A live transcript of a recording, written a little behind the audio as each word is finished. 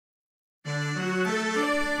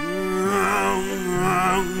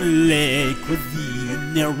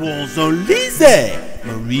there was a Lizzie,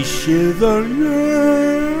 Marie Chevalier.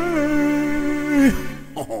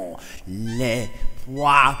 Oh, les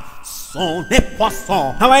poissons, les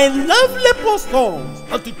poissons. How I love les poissons.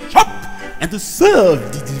 How to chop and to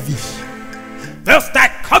serve the fish. First I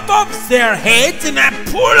cut off their heads and I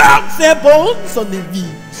pull out their bones on the V.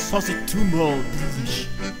 So c'est tout mon delish.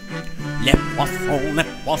 Les poissons, les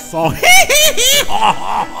poissons.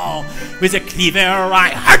 With a cleaver I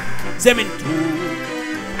hack them in two.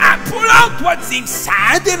 I pull out what's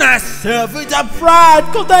inside and I serve it up fried.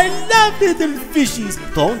 Cause I love little fishes,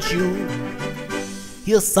 don't you?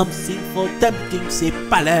 Here's something for tempting ses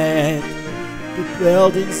palates,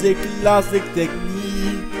 prepared in the classic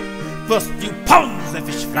technique. First you pound the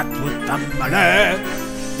fish flat with a mallet,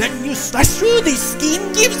 then you slash through the skin,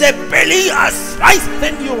 give the belly a slice,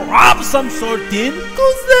 then you rub some salt in,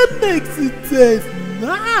 cause that makes it taste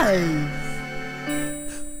nice.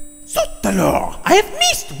 Zut alors, I have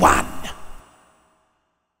missed one!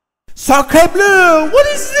 Sacre bleu, what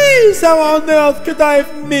is this? How on earth could I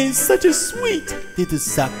have missed such a sweet little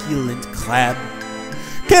succulent crab?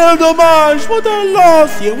 Quel dommage, what a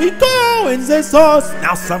loss! Here we go in the sauce.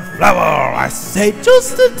 Now some flour, I say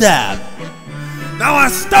just a dab. Now I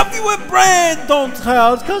stuff you with bread, don't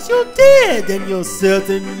hurt, cause you're dead and you're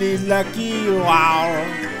certainly lucky, wow.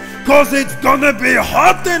 Cause it's gonna be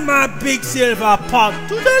hot in my big silver pot.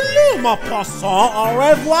 Toodaloo, mon poisson, au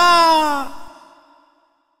revoir.